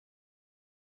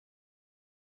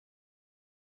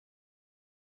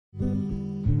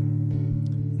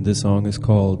This song is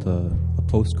called A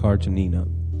Postcard to Nina.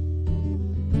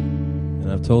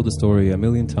 And I've told the story a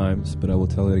million times, but I will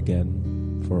tell it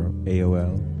again for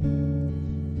AOL.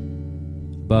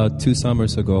 About 2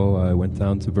 summers ago, I went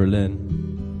down to Berlin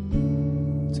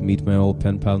to meet my old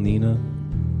pen pal Nina,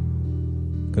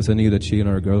 because I knew that she and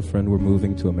her girlfriend were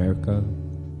moving to America,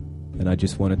 and I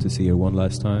just wanted to see her one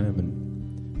last time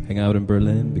and hang out in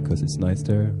Berlin because it's nice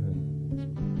there.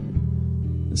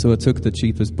 And so I took the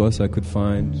cheapest bus I could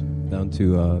find down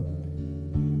to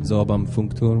Zollbaum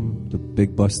Funkturm, the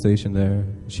big bus station there.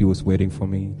 She was waiting for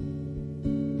me.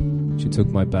 She took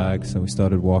my bags and we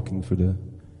started walking through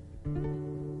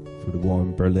the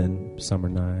warm Berlin summer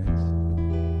nights.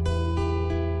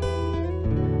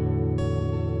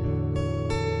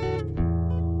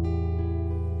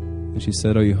 And she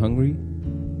said, "Are you hungry?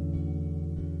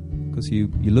 Because you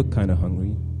look kind of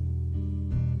hungry."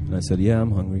 And I said, "Yeah,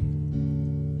 I'm hungry."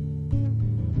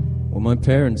 "Well, my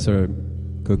parents are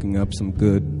cooking up some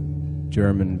good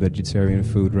German vegetarian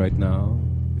food right now,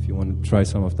 if you want to try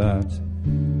some of that."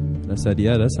 And I said,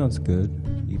 "Yeah, that sounds good,"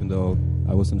 even though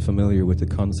I wasn't familiar with the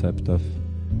concept of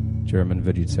German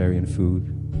vegetarian food.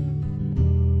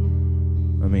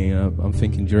 I mean, I'm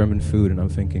thinking German food and I'm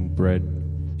thinking bread,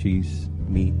 cheese,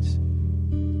 meat,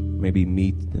 maybe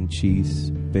meat and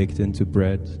cheese baked into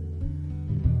bread.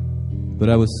 But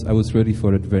I was ready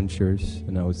for adventures,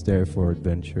 and I was there for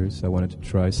adventures. I wanted to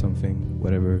try something,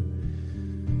 whatever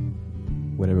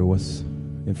was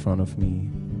in front of me.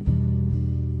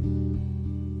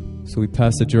 So we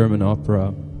passed the German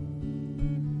opera,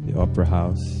 the opera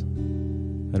house,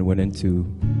 and went into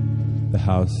the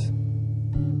house,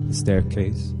 the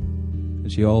staircase.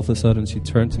 And all of a sudden, she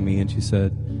turned to me and she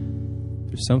said,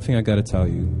 "There's something I gotta tell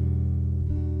you.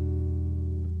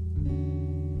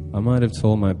 I might have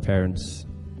told my parents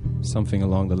something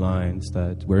along the lines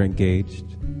that we're engaged,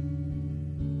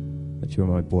 that you're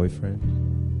my boyfriend."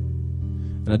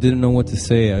 And I didn't know what to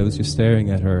say. I was just staring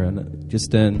at her, and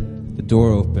just then the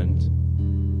door opened,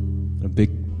 and a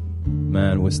big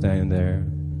man was standing there.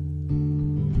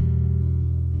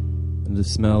 And the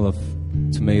smell of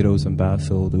tomatoes and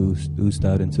basil oozed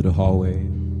out into the hallway.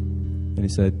 And he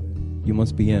said, "You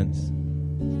must be Jens."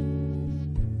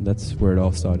 And that's where it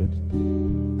all started.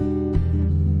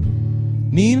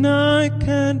 "Nina, I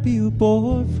can't be your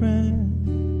boyfriend,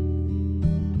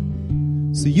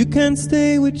 so you can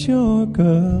stay with your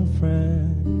girlfriend.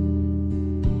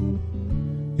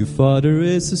 Your father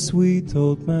is a sweet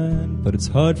old man, but it's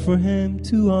hard for him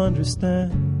to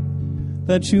understand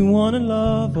that you want to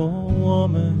love a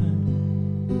woman.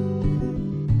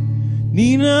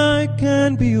 Nina, I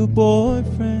can't be your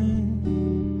boyfriend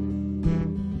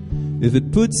if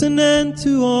it puts an end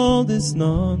to all this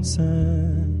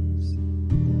nonsense.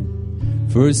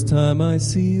 First time I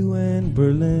see you in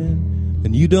Berlin,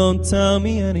 and you don't tell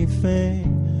me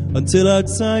anything until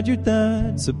outside your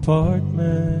dad's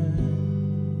apartment.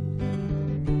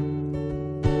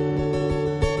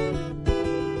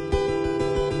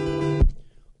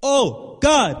 Oh,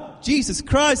 God, Jesus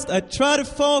Christ, I try to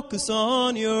focus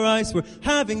on your eyes. We're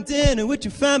having dinner with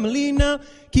your family now.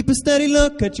 Keep a steady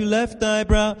look at your left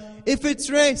eyebrow. If it's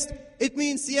raised, it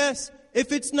means yes.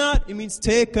 If it's not, it means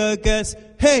take a guess.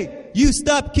 Hey, you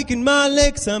stop kicking my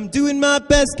legs, I'm doing my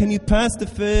best. Can you pass the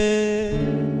fit?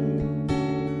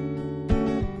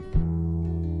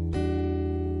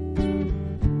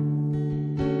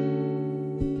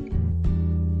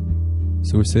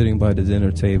 So we're sitting by the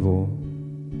dinner table,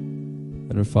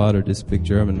 and her father, this big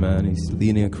German man, he's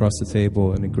leaning across the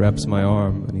table, and he grabs my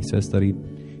arm, and he says that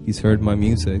he's heard my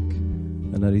music,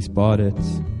 and that he's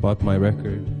bought my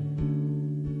record.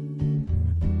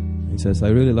 He says, "I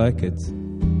really like it.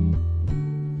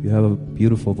 You have a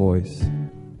beautiful voice."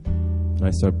 And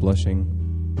I start blushing.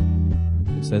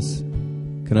 He says,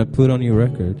 "Can I put on your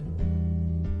record?"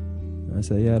 And I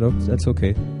say, "Yeah, that's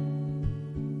okay."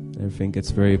 And everything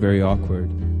gets very, very awkward.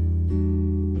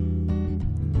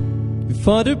 Your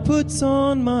father puts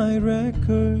on my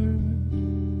record.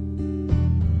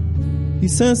 He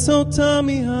says, "So tell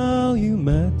me how you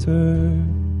met her."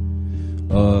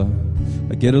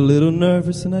 I get a little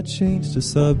nervous and I change the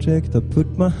subject. I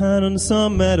put my hand on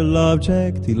some metal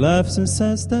object. He laughs and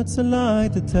says, "That's a lie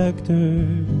detector."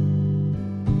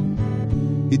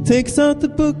 He takes out the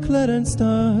booklet and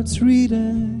starts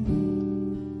reading.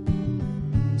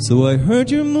 "So I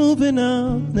heard you're moving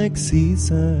out next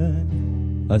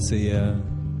season." I say, "Yeah,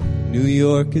 New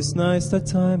York is nice that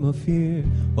time of year,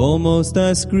 almost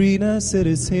as green as it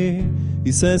is here."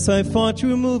 He says, "I thought you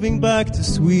were moving back to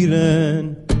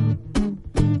Sweden."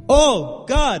 Oh,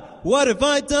 God, what have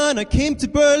I done? I came to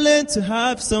Berlin to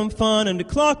have some fun, and the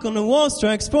clock on the wall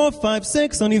strikes 4, 5,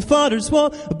 6 on your father's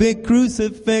wall, a big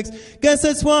crucifix. Guess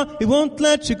that's why he won't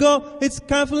let you go. It's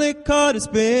Catholic heart, it's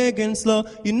big and slow.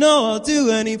 You know I'll do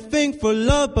anything for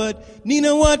love, but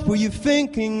Nina, what were you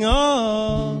thinking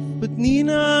of? But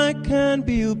Nina, I can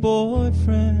be your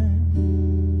boyfriend,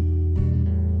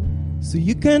 so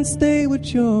you can stay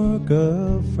with your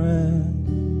girlfriend.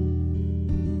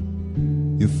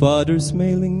 Your father's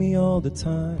mailing me all the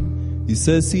time. He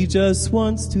says he just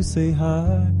wants to say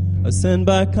hi. I send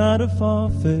back out of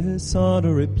office all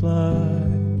the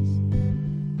replies.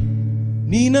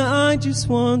 Nina, I just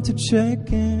want to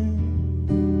check in,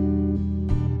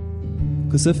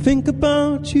 'cause I think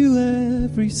about you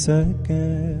every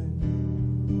second.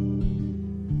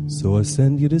 So I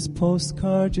send you this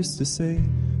postcard just to say,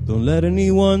 don't let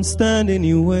anyone stand in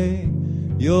your way.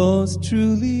 Yours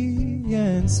truly,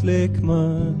 Jens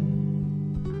Lekman.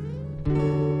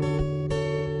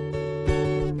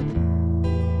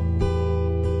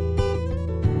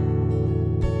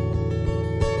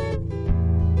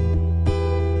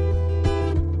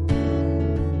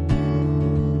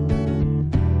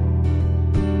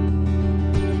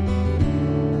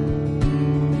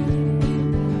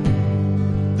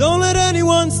 Don't let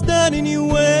anyone stand in your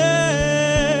way.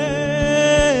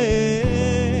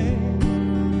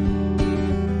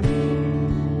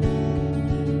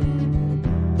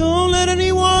 Don't let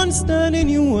anyone stand in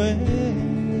your way.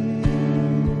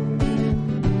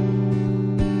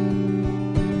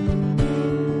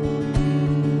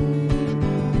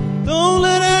 Don't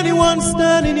let anyone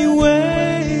stand in your way.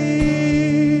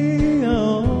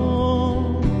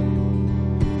 Oh.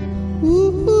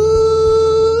 Ooh.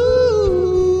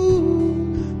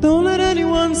 Don't let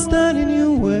anyone stand in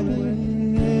your way.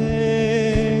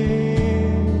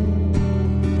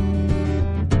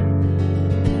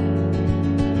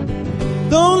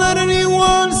 Don't